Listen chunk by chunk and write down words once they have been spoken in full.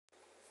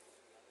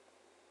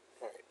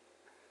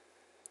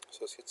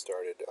So let's get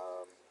started.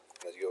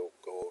 As you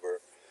go over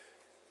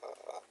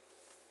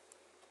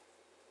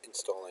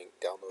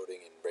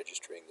downloading, and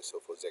registering the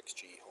Sophos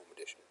XG Home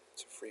Edition.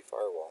 It's a free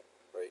firewall,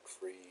 right?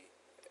 Free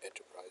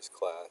enterprise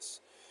class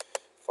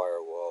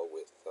firewall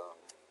with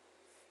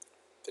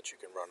that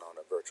you can run on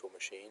a virtual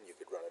machine. You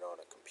could run it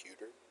on a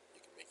computer.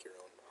 You can make your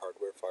own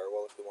hardware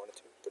firewall if you wanted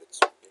to, but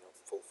it's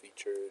full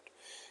featured.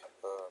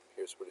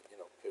 Here's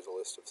a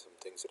list of some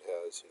things it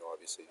has.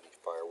 Obviously the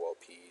firewall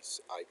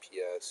piece,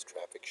 IPS,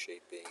 traffic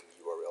shaping,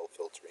 URL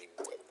filtering,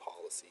 web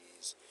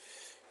policies.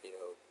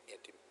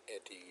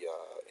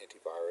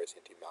 Antivirus,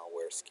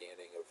 anti-malware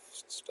scanning of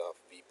stuff,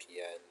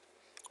 VPN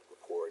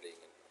reporting,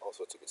 and all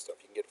sorts of good stuff.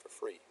 You can get it for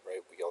free,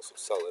 right? We also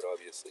sell it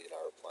obviously in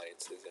our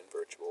appliances and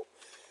virtual.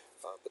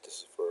 But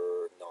this is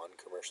for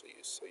non-commercial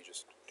use, so you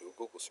just do a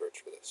Google search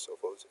for this,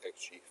 Sophos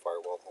XG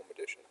Firewall Home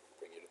Edition,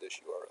 bring you to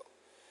this URL.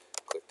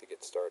 Click to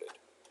get started.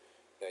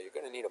 Now you're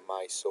going to need a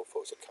My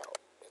Sophos account.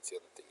 That's the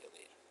other thing you'll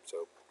need.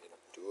 So,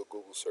 do a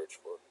Google search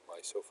for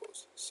My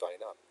Sophos.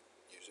 Sign up.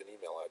 Use an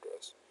email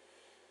address.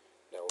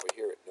 Now over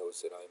here it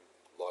knows that I'm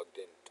logged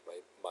in to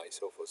my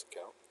Sophos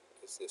account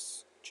as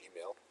this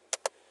Gmail.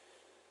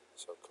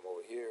 So come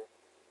over here,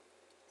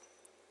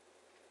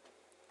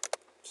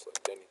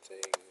 select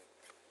anything.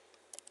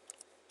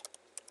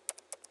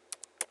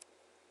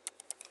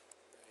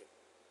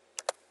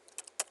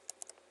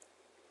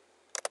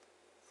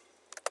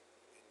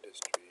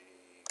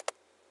 Industry,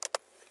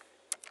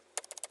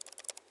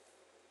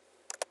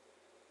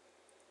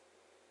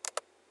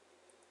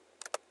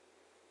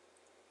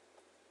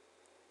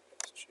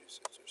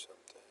 Massachusetts or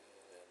something,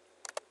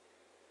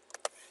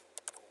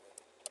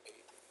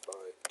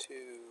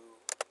 1852,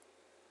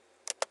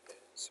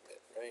 and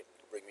submit, right?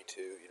 Bring me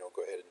to,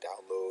 go ahead and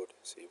download.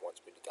 See, it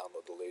wants me to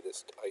download the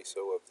latest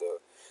ISO of the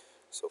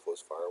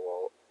Sophos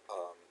Firewall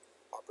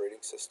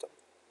operating system.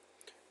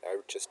 I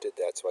just did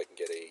that so I can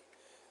get a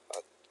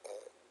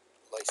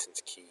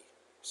license key,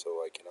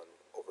 so I can,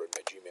 over in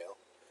my Gmail,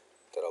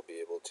 that I'll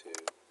be able to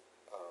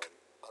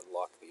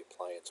unlock the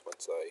appliance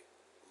once I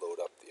load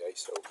up the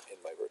ISO in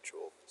my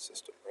virtual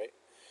system, right?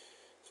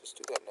 So let's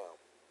do that now.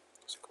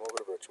 So come over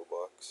to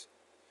VirtualBox,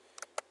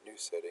 new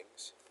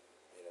settings,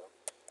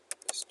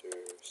 Mr.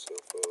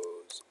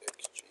 Sophos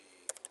XG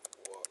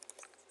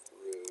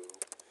walkthrough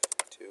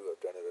 2.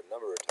 I've done it a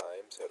number of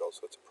times, had all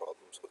sorts of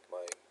problems with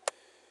my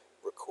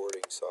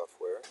recording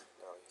software.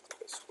 Now I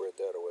think I squared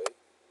that away.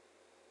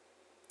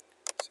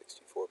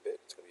 64-bit,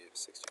 it's going to be a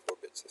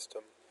 64-bit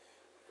system.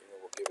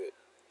 We'll give it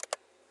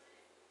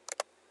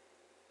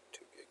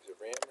 2 gigs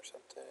of RAM or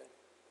something.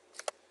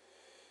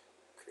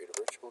 Create a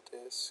virtual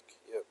disk.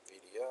 Yep,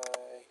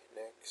 VDI.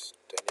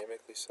 Next,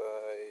 dynamically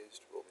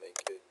sized. We'll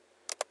make it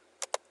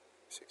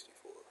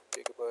 64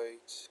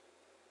 gigabytes.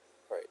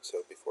 Alright,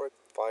 so before I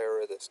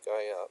fire this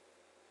guy up,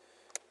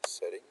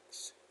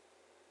 settings,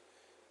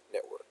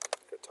 network.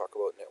 I'm going to talk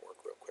about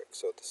network real quick.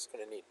 So this is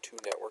going to need 2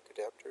 network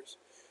adapters.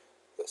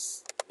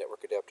 This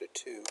network adapter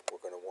 2,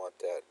 we're going to want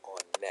that on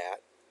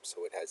NAT,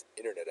 so it has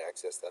internet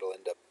access. That'll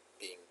end up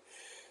being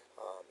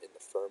in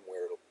the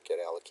firmware. It'll get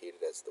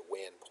allocated as the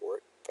WAN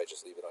port. If I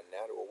just leave it on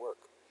NAT, it will work.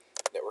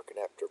 Network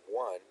adapter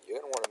 1, you're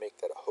going to want to make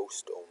that a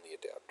host-only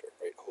adapter,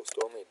 right?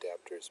 Host-only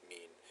adapters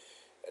mean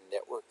a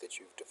network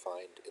that you've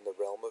defined in the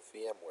realm of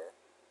VMware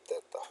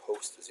that the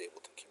host is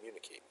able to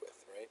communicate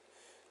with, right?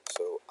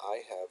 So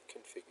I have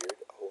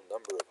configured a whole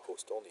number of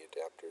host-only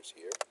adapters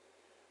here,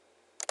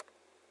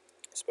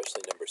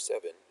 especially number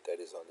 7, that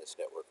is on this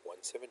network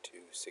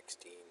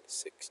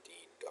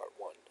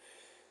 172.16.16.1.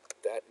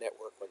 That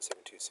network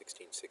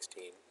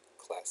 172.16.16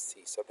 Class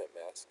C subnet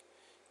mask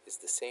is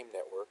the same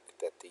network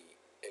that the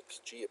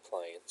XG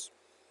appliance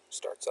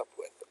starts up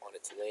with on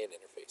its LAN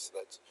interface. So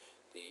that's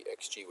the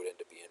XG would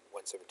end up being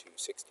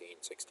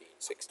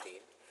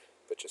 172.16.16.16.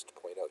 But just to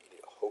point out, you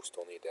need a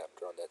host-only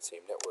adapter on that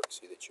same network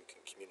so that you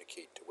can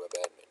communicate to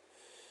WebAdmin.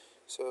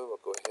 So I'll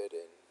go ahead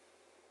and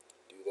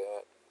do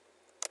that.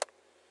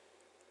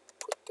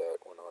 Put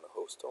that one on a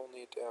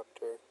host-only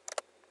adapter.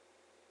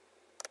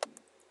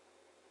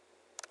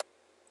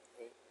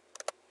 Right.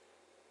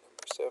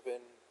 Number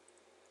 7.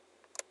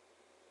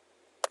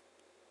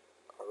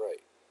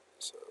 Alright,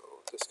 so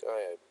this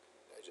guy I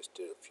just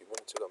did a few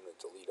minutes ago. I'm going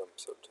to delete him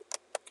so to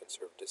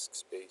conserve disk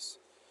space.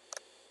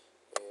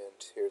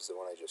 And here's the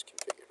one I just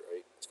configured,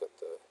 right?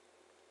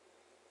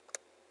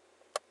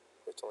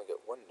 It's only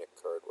got 1 NIC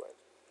card. Why?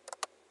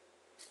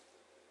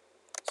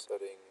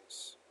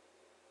 Settings,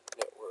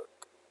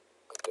 network,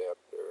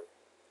 adapter,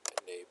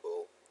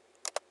 enable,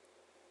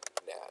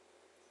 NAT,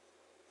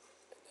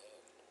 and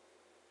then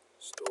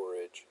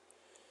storage,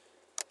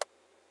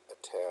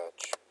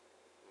 attach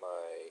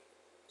my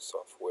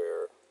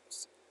software,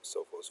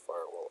 Sophos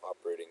Firewall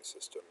operating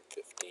system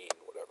 15,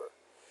 whatever.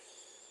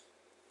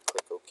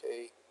 Click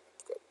OK.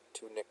 I've got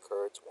 2 NIC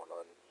cards, one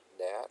on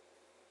NAT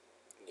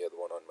and the other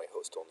one on my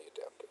host-only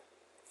adapter.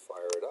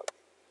 Fire it up.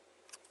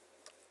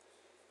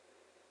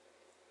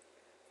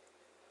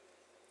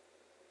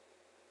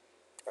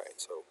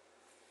 Alright, so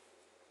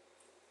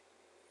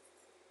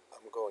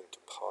I'm going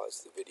to pause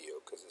the video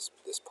because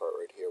this part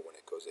right here, when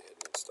it goes ahead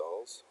and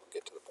installs, I'll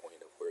get to the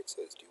point of where it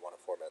says, do you want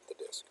to format the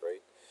disk,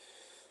 right?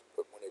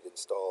 But when it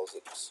installs,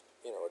 it's,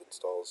 it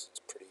installs,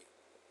 it's pretty,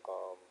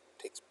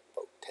 takes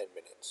about 10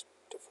 minutes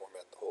to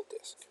format the whole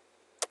disk.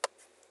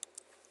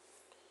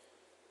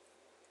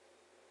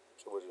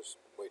 So we'll just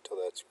wait till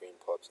that screen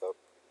pops up,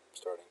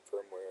 starting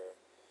firmware,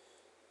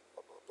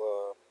 blah, blah,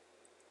 blah.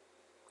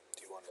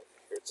 Do you want to,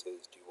 here it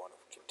says, do you want to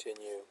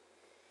continue?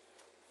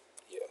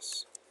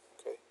 Yes.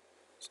 Okay.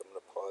 So I'm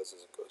going to pause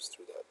as it goes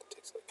through that. That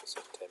takes like I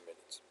said 10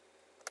 minutes.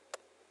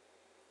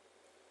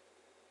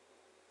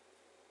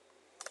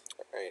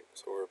 Alright,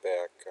 so we're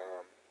back.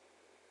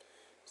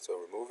 So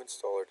remove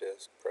installer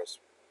disk, press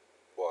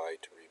Y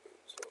to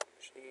reboot. So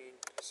machine,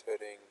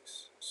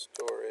 settings,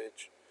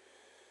 storage,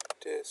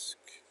 disk,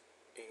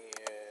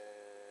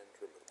 and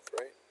remove,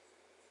 right?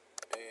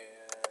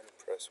 And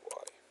press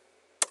Y.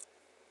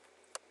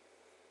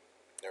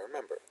 Now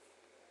remember,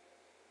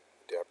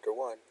 adapter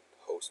 1,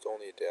 host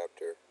only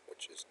adapter,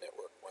 which is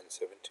network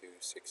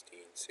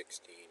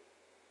 172.16.16.0.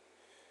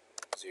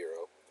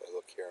 If I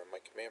look here on my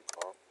command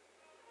prompt,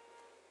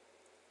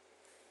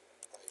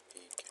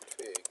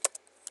 ipconfig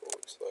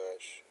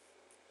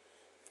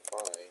 /find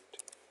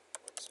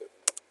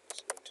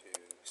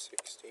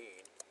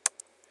 172.16.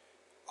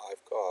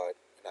 I've got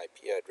an IP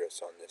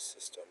address on this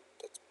system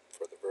that's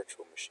for the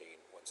virtual machine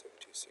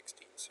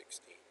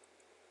 172.16.16.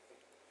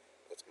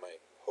 That's my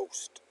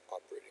host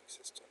operating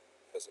system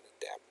as an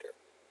adapter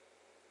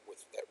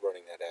with that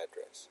running that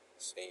address.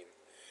 Same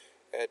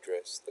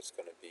address that's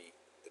going to be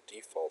the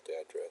default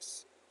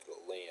address for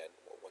the LAN,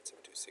 well,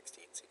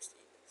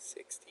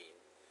 172.16.16.16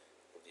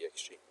 of the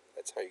XG.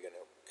 That's how you're going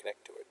to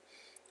connect to it.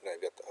 And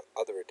I've got the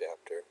other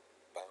adapter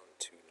bound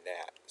to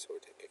NAT, so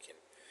it can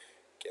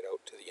get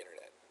out to the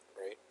internet,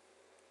 right?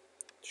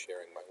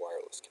 Sharing my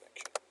wireless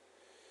connection.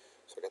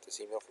 So I got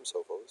this email from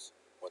Sophos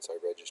once I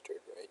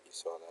registered, right? You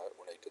saw that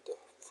when I did the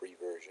free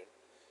version.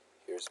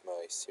 Here's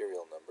my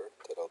serial number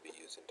that I'll be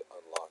using to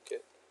unlock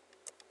it.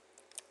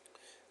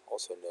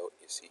 Also note,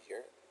 you see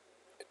here,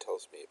 it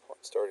tells me upon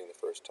starting the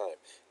first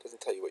time. It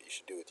doesn't tell you what you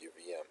should do with your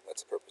VM.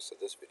 That's the purpose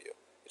of this video.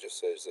 It just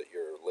says that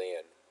your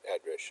LAN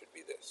address should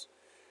be this,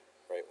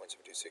 right?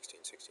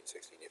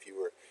 172.16.16.16. If you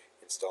were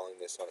installing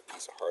this on a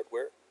piece of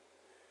hardware,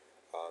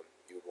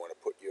 you would want to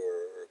put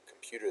your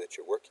computer that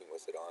you're working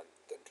with it on,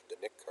 the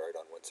NIC card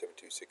on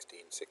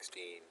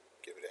 172.16.16,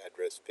 give it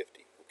address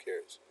 50, who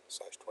cares,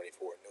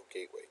 /24, no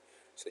gateway,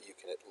 so that you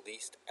can at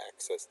least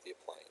access the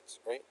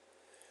appliance, right?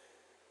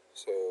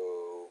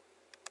 So,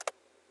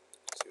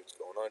 let's see what's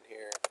going on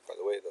here. By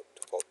the way, the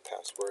default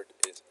password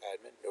is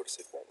admin. Notice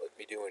it won't let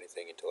me do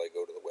anything until I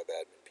go to the web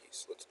admin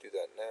piece. Let's do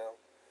that now.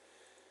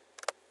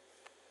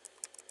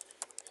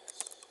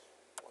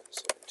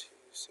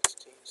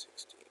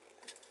 172.16.16.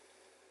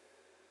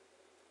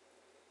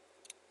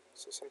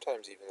 So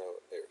sometimes, even though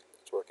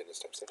it's working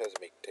this time, sometimes it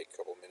may take a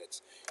couple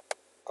minutes.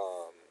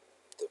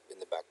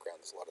 In the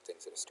background, there's a lot of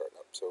things that are starting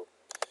up. So,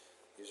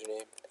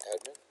 username,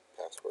 admin,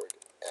 password,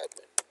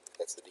 admin.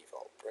 That's the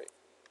default, right?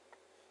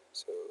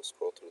 So,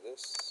 scroll through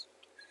this,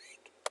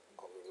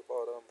 all the way to the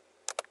bottom,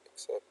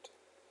 accept.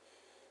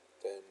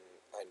 Then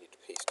I need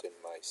to paste in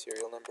my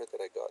serial number that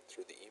I got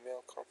through the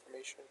email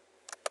confirmation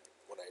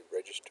when I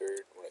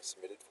registered, when I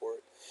submitted for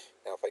it.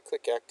 Now, if I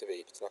click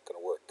activate, it's not going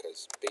to work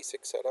because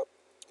basic setup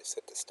is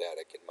set to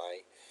static, and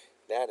my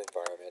NAT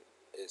environment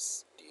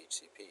is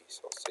DHCP.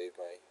 So I'll save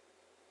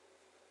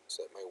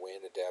so that my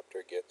WAN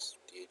adapter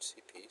gets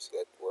DHCP, so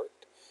that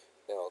worked.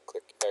 Now I'll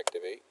click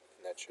activate,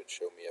 and that should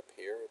show me up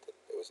here that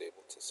I was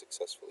able to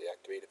successfully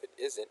activate. If it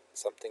isn't,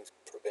 something's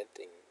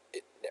preventing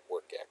it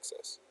network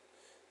access.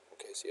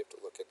 Okay, so you have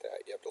to look at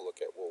that. You have to look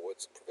at, well,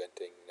 what's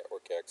preventing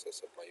network access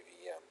of my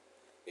VM?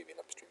 Maybe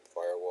an upstream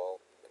firewall,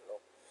 I don't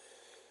know.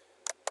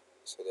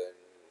 So then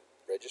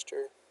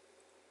register.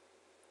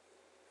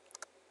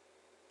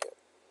 Yep.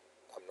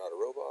 I'm not a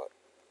robot.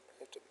 I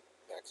have to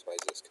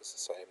maximize this because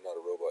I am not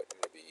a robot.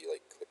 I'm going to be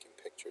like clicking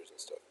pictures and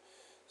stuff.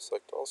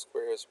 Select all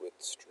squares with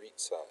street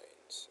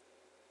signs.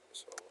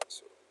 So I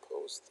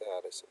suppose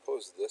that. I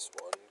suppose this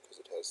one, because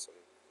it has some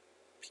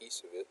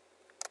piece of it.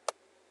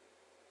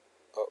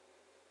 Oh,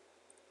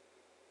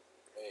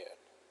 man.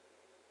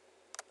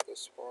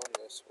 This one,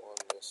 this one,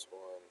 this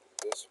one,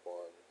 this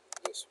one,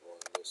 this one,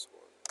 this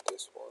one,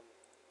 this one.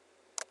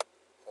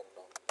 I don't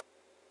know.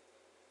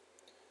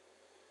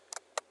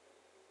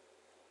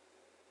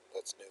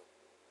 That's new.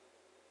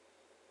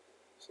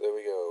 So there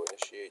we go.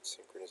 Initiate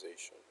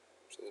synchronization.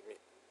 So that means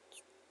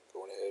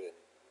going ahead and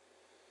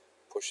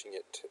pushing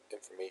it to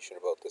information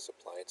about this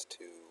appliance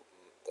to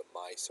the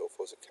My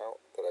Sophos account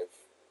that I've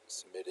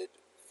submitted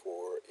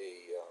for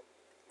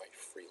my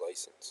free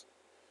license.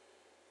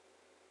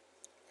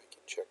 I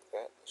can check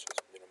that. Let's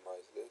just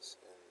minimize this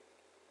and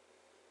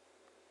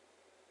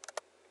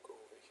go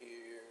over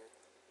here.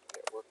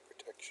 Network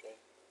protection.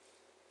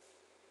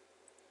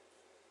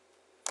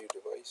 View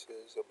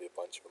devices. There'll be a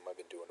bunch of them. I've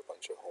been doing a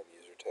bunch of home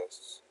user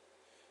tests.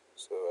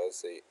 So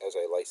as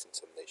I license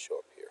them, they show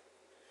up here.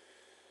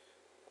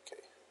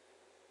 Okay.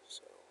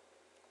 So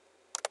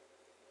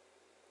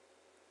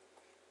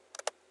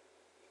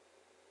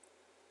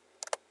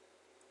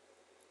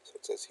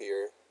it says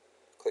here,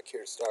 click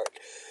here to start.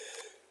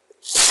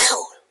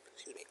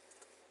 Excuse me.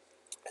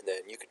 And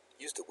then you could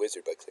use the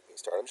wizard by clicking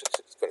start. I'm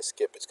just going to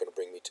skip. It's going to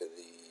bring me to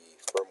the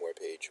firmware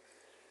page,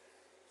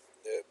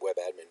 the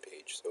web admin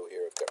page. So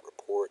here I've got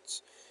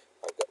reports.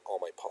 I've got all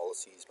my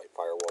policies, my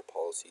firewall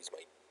policies,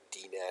 my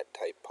DNAT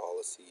type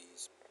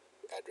policies,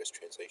 address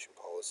translation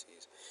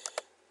policies,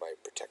 my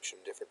protection,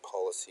 different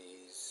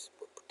policies,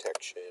 what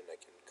protection. I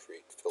can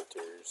create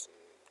filters and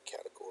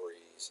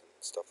categories and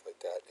stuff like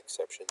that, and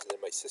exceptions. And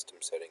then my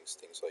system settings,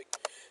 things like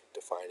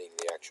defining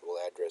the actual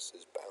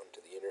addresses bound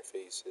to the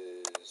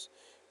interfaces,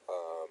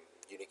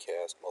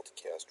 unicast,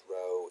 multicast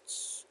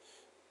routes,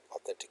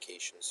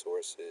 authentication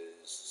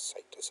sources,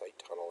 site-to-site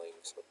tunneling.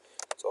 So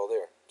it's all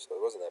there. So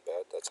it wasn't that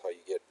bad. That's how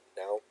you get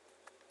now.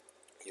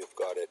 You've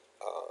got it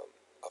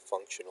a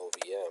functional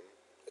VM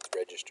that's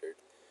registered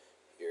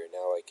here.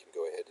 Now I can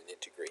go ahead and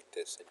integrate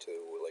this into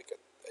like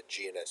a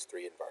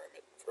GNS3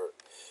 environment for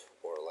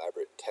more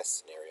elaborate test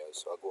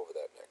scenarios. So I'll go over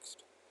that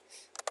next.